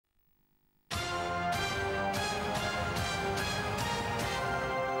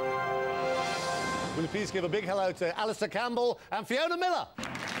Will you please give a big hello to Alastair Campbell and Fiona Millar? Come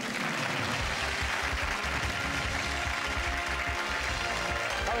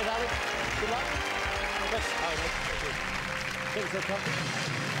in, Alex. Good luck. Yes. Thanks for coming.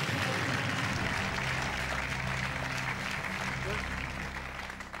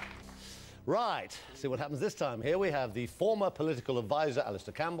 Right, see what happens this time. Here we have the former political advisor,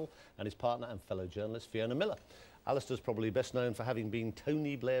 Alastair Campbell, and his partner and fellow journalist, Fiona Millar. Alastair's probably best known for having been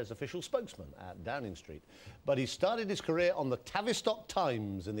Tony Blair's official spokesman at Downing Street. But he started his career on the Tavistock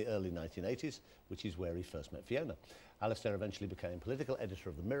Times in the early 1980s, which is where he first met Fiona. Alastair eventually became political editor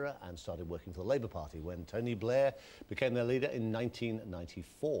of the Mirror and started working for the Labour Party when Tony Blair became their leader in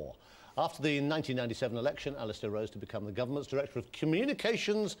 1994. After the 1997 election, Alastair rose to become the government's Director of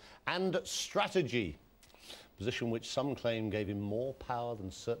Communications and Strategy, a position which some claim gave him more power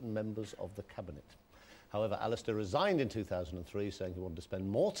than certain members of the cabinet. However, Alastair resigned in 2003, saying he wanted to spend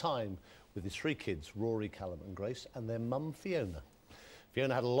more time with his three kids, Rory, Callum and Grace, and their mum, Fiona.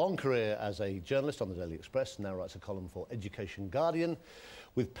 Fiona had a long career as a journalist on the Daily Express and now writes a column for Education Guardian.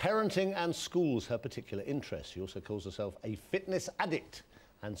 With parenting and schools her particular interest, she also calls herself a fitness addict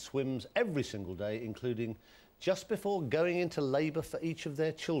and swims every single day, including just before going into labour for each of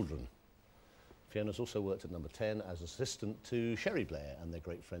their children. Fiona's also worked at Number 10 as assistant to Sherry Blair and their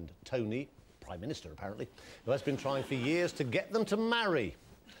great friend Tony, Prime Minister apparently, who has been trying for years to get them to marry.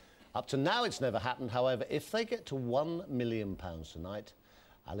 Up to now it's never happened. However, if they get to £1 million tonight,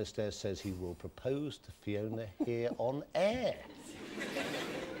 Alastair says he will propose to Fiona here on air.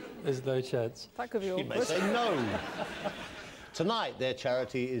 There's no chance. That could be awkward. She may say no. Tonight, their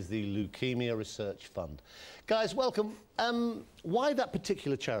charity is the Leukemia Research Fund. Guys, welcome. Why that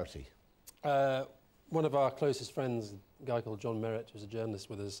particular charity? One of our closest friends, a guy called John Merritt, who was a journalist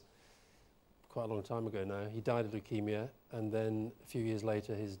with us quite a long time ago now, he died of leukemia, and then a few years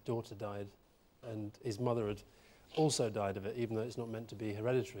later his daughter died, and his mother had also died of it, even though it's not meant to be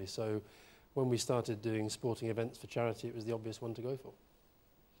hereditary. So when we started doing sporting events for charity, it was the obvious one to go for.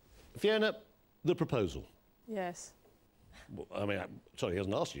 Fiona, the proposal. Yes. Well, I mean, sorry, he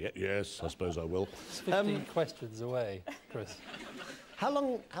hasn't asked you yet. Yes, I suppose I will. It's 15 questions away, Chris. How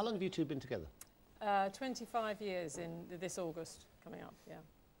long have you two been together? 25 years in this August coming up, yeah.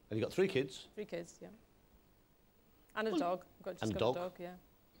 And you've got 3 kids? 3 kids, yeah. And a dog. I've got a dog, yeah.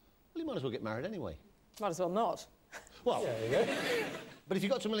 Well, you might as well get married anyway. Might as well not. Well, Yeah, there you go. but if you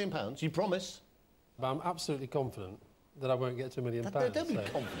got to £1 million, you promise. But I'm absolutely confident that I won't get to £1 million. Don't be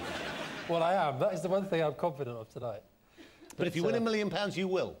confident. Well, I am. That is the one thing I'm confident of tonight. But if you win £1 million, you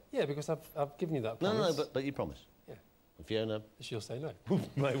will. Yeah, because I've given you that promise. No, but you promise. Yeah. And Fiona? She'll say no.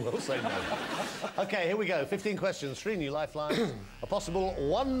 May well say no. OK, here we go. 15 questions, 3 new lifelines, a possible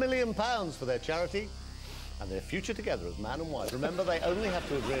 £1 million for their charity, and their future together as man and wife. Remember, they only have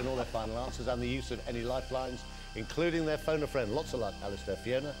to agree on all their final answers and the use of any lifelines, including their phone a friend. Lots of luck, Alastair,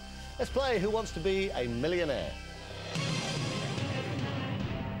 Fiona. Let's play Who Wants to Be a Millionaire?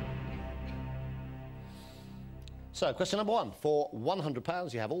 So, question number 1. For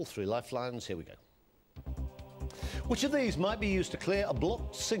 £100, you have all 3 lifelines. Here we go. Which of these might be used to clear a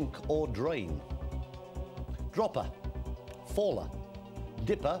blocked sink or drain? Dropper, faller,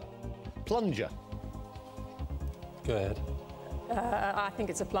 dipper, plunger. Go ahead. I think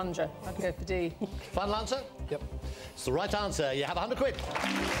it's a plunger. I'd go for D. Final answer? Yep. It's the right answer. You have £100.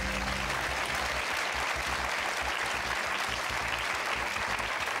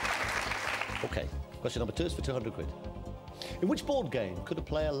 OK, question number 2 is for £200. In which board game could a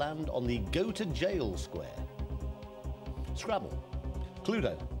player land on the go-to-jail square? Scrabble,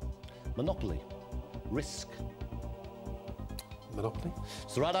 Cluedo, Monopoly, Risk. Monopoly.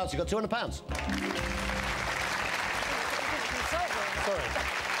 It's the right answer. You've got £200. Sorry.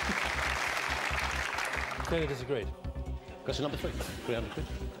 Clearly disagreed. Question number 3,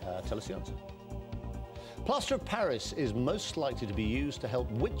 £300. Tell us the answer. Plaster of Paris is most likely to be used to help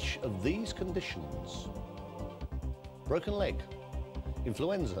which of these conditions? Broken leg,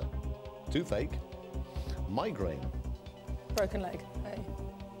 influenza, toothache, migraine. Broken leg.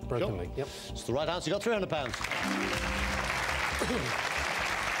 Broken leg, yep. It's the right answer. You got £300.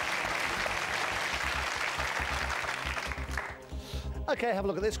 OK, have a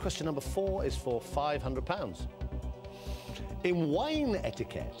look at this. Question number 4 is for £500. In wine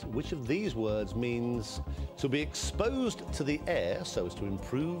etiquette, which of these words means to be exposed to the air so as to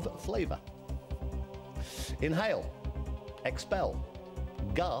improve flavour? Inhale, expel,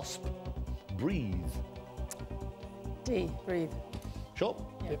 gasp, breathe. D, breathe. Sure?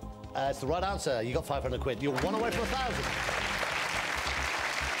 Yeah. Yep. It's the right answer. You got £500. You're 1 away from 1,000.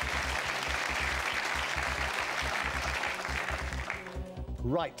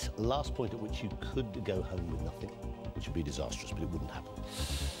 Right, last point at which you could go home with nothing, which would be disastrous, but it wouldn't happen.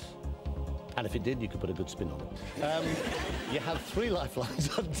 And if it did, you could put a good spin on it. You have 3 lifelines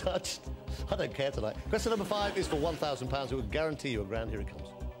untouched. I don't care tonight. Question number 5 is for £1,000. It would guarantee you a grand. Here it comes.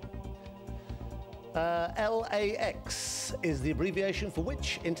 LAX is the abbreviation for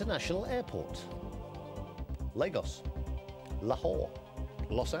which international airport? Lagos, Lahore,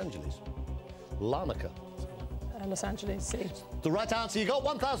 Los Angeles, Larnaca. Los Angeles, C. The right answer, you got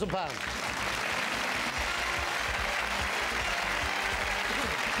 £1,000.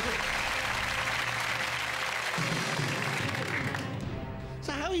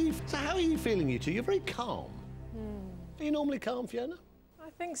 So how are you feeling, you two? You're very calm. Are you normally calm, Fiona?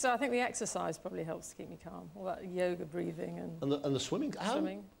 I think so. I think the exercise probably helps to keep me calm. All that yoga breathing and And the swimming?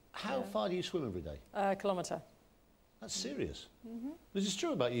 swimming. How far do you swim every day? A kilometre. That's serious. Is this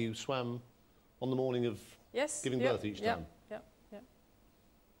true about you swam on the morning of Yes. giving birth each time? Yep.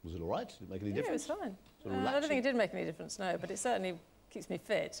 Was it all right? Did it make any Yeah, it difference? was fine. Sort of I don't relaxing? think it did make any difference, no, but it certainly keeps me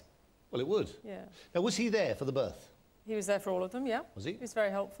fit. Well, it would. Yeah. Now, was he there for the birth? He was there for all of them, yeah. Was he? He was very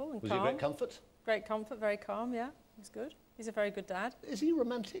helpful and Was he calm. a great comfort? Great comfort, very calm, yeah. He was good. He's a very good dad. Is he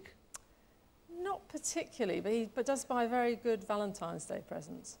romantic? Not particularly, but he does buy very good Valentine's Day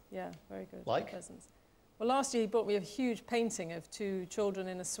presents. Yeah, very good Like? presents. Well, last year he bought me a huge painting of 2 children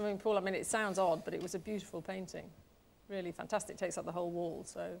in a swimming pool. I mean, it sounds odd, but it was a beautiful painting. Really fantastic. Takes up the whole wall,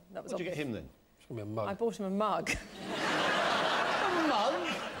 so that was... What did you get him then? It's going to be a mug. I bought him a mug. A mug?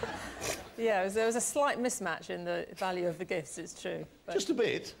 Yeah, there was a slight mismatch in the value of the gifts, it's true. But Just a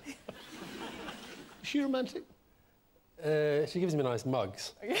bit. Is she romantic? She gives me nice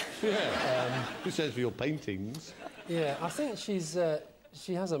mugs. Yeah. Who says for your paintings? Yeah, I think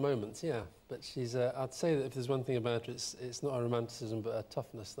she has her moments, yeah. But I'd say that if there's one thing about her, it's not a romanticism, but a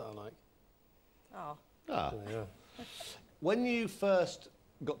toughness that I like. Oh, Ah. Yeah. When you first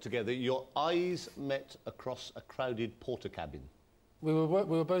got together, your eyes met across a crowded porter cabin. We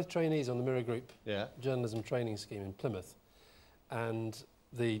were both trainees on the Mirror Group Yeah. journalism training scheme in Plymouth, and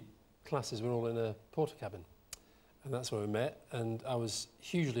the classes were all in a porter cabin, and that's where we met. And I was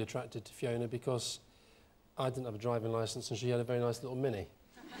hugely attracted to Fiona because I didn't have a driving licence and she had a very nice little Mini.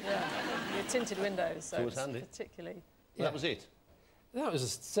 yeah. The tinted windows, so It was it's handy. particularly... Yeah. That was it. That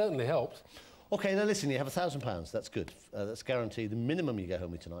was certainly helped. OK, now listen, you have £1,000. That's good. That's guaranteed the minimum you go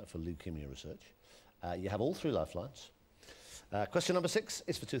home with tonight for leukemia research. You have all 3 lifelines. Question number 6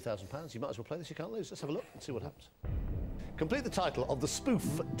 is for £2,000. You might as well play this, you can't lose. Let's have a look and see what happens. Complete the title of the spoof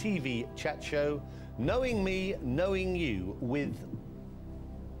TV chat show, Knowing Me, Knowing You, with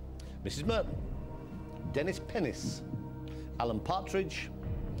Mrs. Merton, Dennis Pennis, Alan Partridge,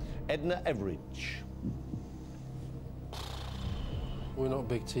 Edna Everage. We're not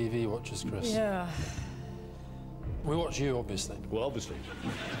big TV watchers, Chris. Yeah. We watch you, obviously. Well, obviously.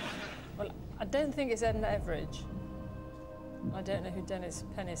 Well, I don't think it's Edna Everage. I don't know who Dennis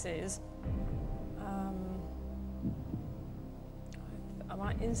Pennis is.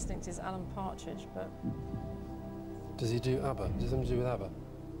 My instinct is Alan Partridge, but... Does he do ABBA? Does it have something to do with ABBA?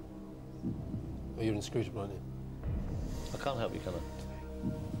 Oh, you're inscrutable, aren't you? I can't help you, can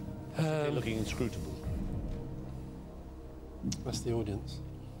I? You're looking inscrutable. That's the audience.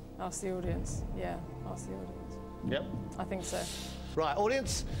 Ask the audience. Yeah, ask the audience. Yep. I think so. Right,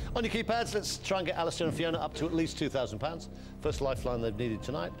 audience, on your keypads, let's try and get Alastair and Fiona up to at least £2,000. First lifeline they've needed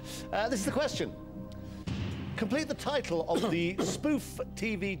tonight. This is the question. Complete the title of the spoof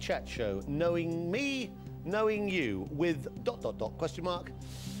TV chat show, Knowing Me, Knowing You, with ... question mark.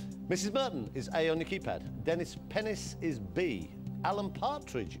 Mrs. Merton is A on your keypad. Dennis Pennis is B. Alan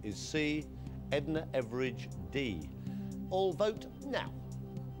Partridge is C. Edna Everage D. All vote now.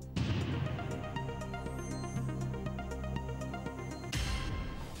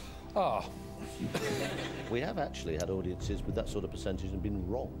 Ah, We have actually had audiences with that sort of percentage and been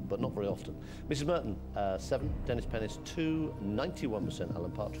wrong, but not very often. Mrs. Merton, 7, Dennis Pennis, 2, 91%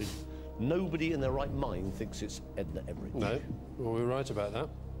 Alan Partridge. Nobody in their right mind thinks it's Edna Everage. no. Well, we were right about that.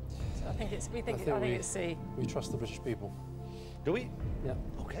 So I think it's... I think it's C. We trust the British people. Do we? Yeah.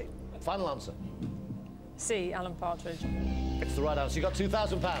 OK. Final answer. C, Alan Partridge. It's the right answer. You got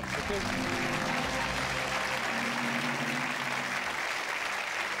 £2,000.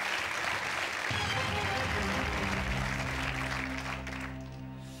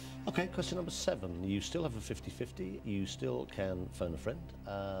 OK, question number 7. You still have a 50-50. You still can phone a friend.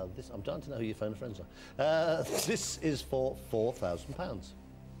 I'm dying to know who your phone a friends are. This is for £4,000.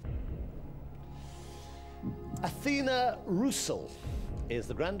 Athena Roussel is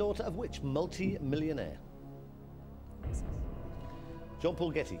the granddaughter of which multi-millionaire? John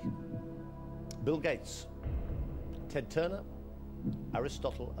Paul Getty, Bill Gates, Ted Turner,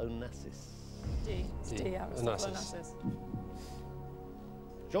 Aristotle Onassis. D. It's D. D. Aristotle Onassis. Onassis.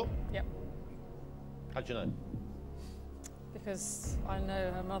 Sure? Yep. How'd you know? Because I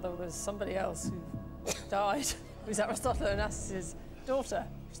know her mother was somebody else who died, who's Aristotle Onassis' daughter,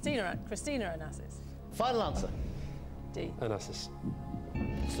 Christina Onassis. Final answer. D. Onassis.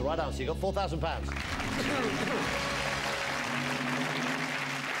 It's the right answer. You got £4,000.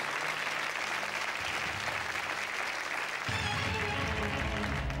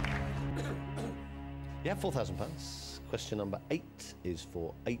 You have £4,000. Question number 8 is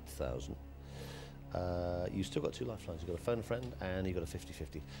for 8,000. You've still got 2 lifelines. You've got a phone a friend and you've got a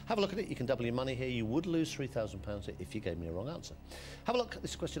 50-50. Have a look at it. You can double your money here. You would lose £3,000 if you gave me a wrong answer. Have a look.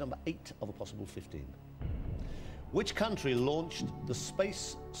 This is question number 8 of a possible 15. Which country launched the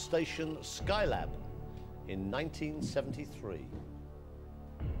space station Skylab in 1973?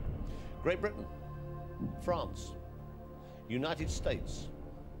 Great Britain, France, United States,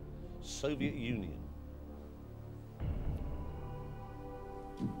 Soviet Union.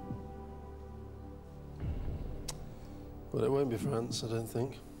 Well, it won't be France, I don't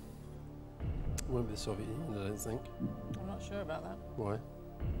think. It won't be the Soviet Union, I don't think. I'm not sure about that. Why?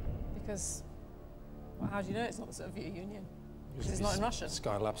 Because, well, how do you know it's not the Soviet Union? Because it's not in Russia.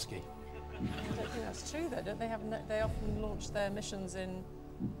 Skylabsky. I don't think that's true, though. Don't they have? They often launch their missions in.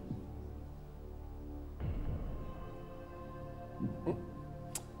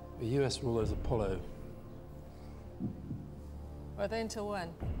 The US rule is Apollo. Were they until when?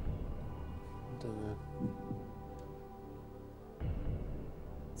 I don't know.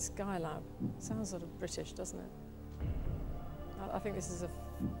 Skylab. Sounds sort of British, doesn't it? I think this is a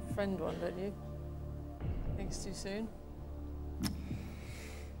friend one, don't you? Think it's too soon?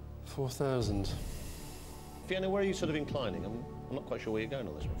 4,000. Fiona, where are you sort of inclining? I'm not quite sure where you're going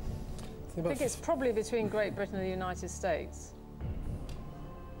on this one. I think it's probably between Great Britain and the United States.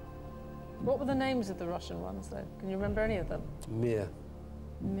 What were the names of the Russian ones, though? Can you remember any of them? Mir.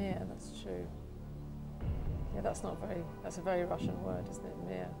 Mir, that's true. Yeah, that's a very Russian word, isn't it?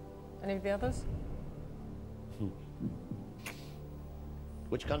 Mir. Any of the others?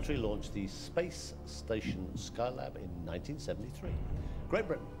 Which country launched the space station Skylab in 1973? Great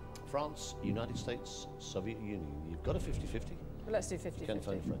Britain, France, United States, Soviet Union. You've got a 50-50. Well, let's do 50-50. You can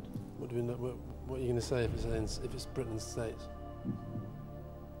phone a friend. What do we know? What are you going to say if it's Britain and the States?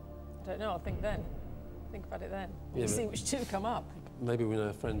 I don't know, I'll think then. Think about it then. Yeah, We'll see which two come up. Maybe we know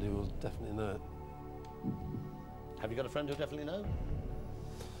a friend who will definitely know it. Have you got a friend who definitely know?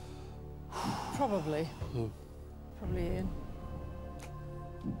 Probably. Probably Ian.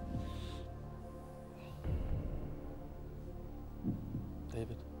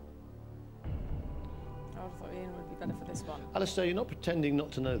 David? I would have thought Ian would be better for this one. Alastair, you're not pretending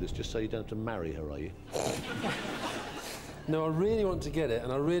not to know this just so you don't have to marry her, are you? No, I really want to get it,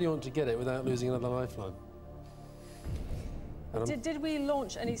 and I really want to get it without losing another lifeline. And Did we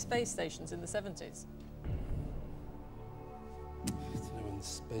launch any space stations in the 70s?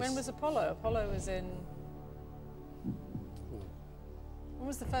 When was Apollo? Apollo was in... When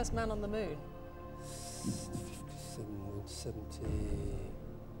was the first man on the moon? 70,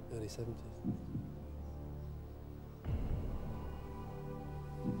 early 70s.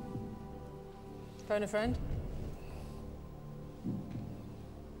 Phone a friend?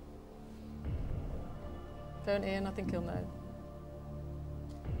 Phone Ian, I think he'll know.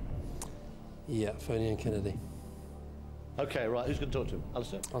 Yeah, phone Ian Kennedy. OK, right, who's going to talk to him?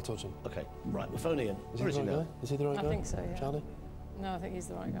 Alastair? I'll talk to him. OK, right, we'll phone Ian. Is Where he is he the right now? guy? Is he the right guy? I think so, yeah. Charlie? No, I think he's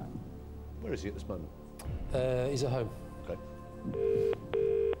the right guy. Where is he at this moment? He's at home. OK.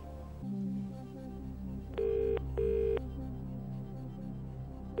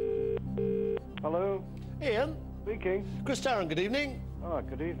 Hello, Ian? speaking. Chris Tarrant, good evening. Oh,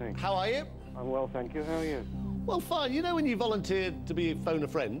 good evening. How are you? I'm well, thank you. How are you? Well, fine. You know when you volunteered to be phone a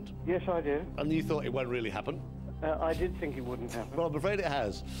friend Yes, I did. and you thought it won't really happen? I did think it wouldn't happen. Well, I'm afraid it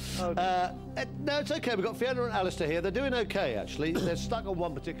has. Oh, No, it's OK. We've got Fiona and Alastair here. They're doing OK, actually. They're stuck on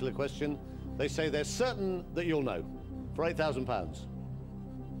one particular question. They say they're certain that you'll know for £8,000.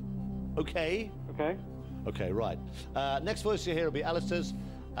 OK? Okay. OK, right. Next voice you hear will be Alastair's.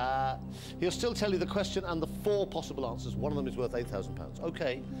 He'll still tell you the question and the 4 possible answers. One of them is worth £8,000.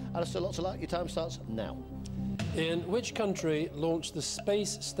 OK. Alastair, lots of luck. Your time starts now. In which country launched the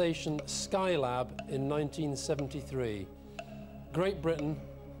space station Skylab in 1973? Great Britain,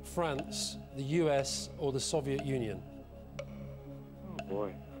 France, the US, or the Soviet Union? Oh,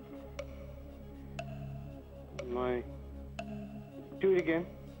 boy. Do it again.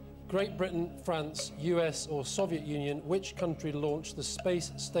 Great Britain, France, US, or Soviet Union, which country launched the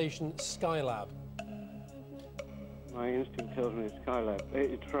space station Skylab? My instinct tells me it's Skylab.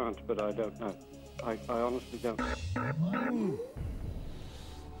 It's France, but I don't know. I honestly don't know.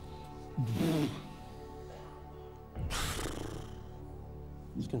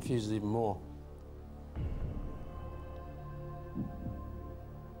 This confuses even more.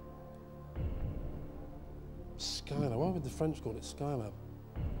 Skylab. Why would the French call it Skylab?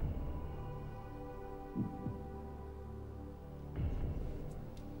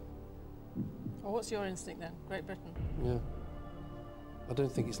 Well, what's your instinct then? Great Britain? Yeah. I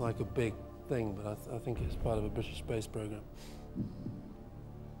don't think it's like a big thing, but I think it's part of a British space program.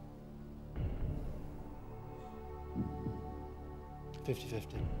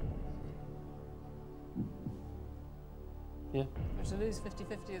 Fifty-50. Yeah. We should lose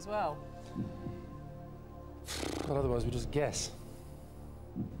 50-50 as well. Well, otherwise we just guess.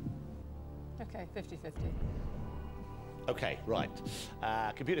 Okay, 50-50. Okay, right.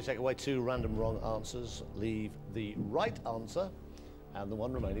 Computer, take away 2 random wrong answers. Leave the right answer and the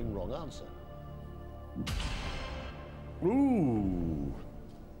 1 remaining wrong answer. Ooh.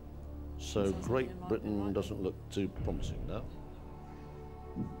 So Great Britain doesn't look too promising now.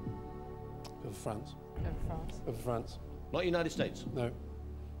 Go for France. Go for France. Go for France. Not United States. No.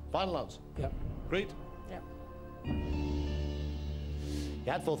 Final answer. Yep. Agreed? Yep.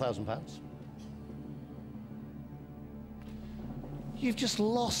 You had £4,000. You've just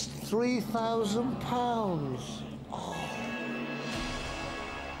lost £3,000. Oh.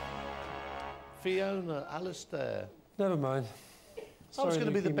 Fiona, Alastair. Never mind. I was going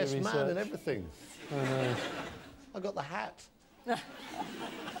to be the leukemia best man research. in everything. I know. I got the hat.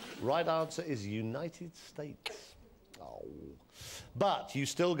 Right answer is United States. Oh. But you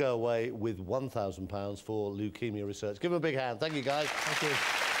still go away with £1,000 for leukemia research. Give them a big hand. Thank you, guys. Thank you.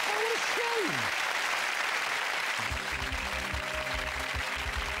 Oh, what a shame.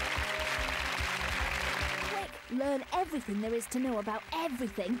 Quick, learn everything there is to know about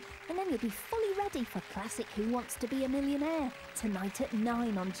everything, and then you'll be fully ready for classic Who Wants to Be a Millionaire tonight at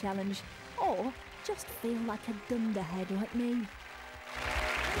 9 on Challenge. Or just feel like a dunderhead like me.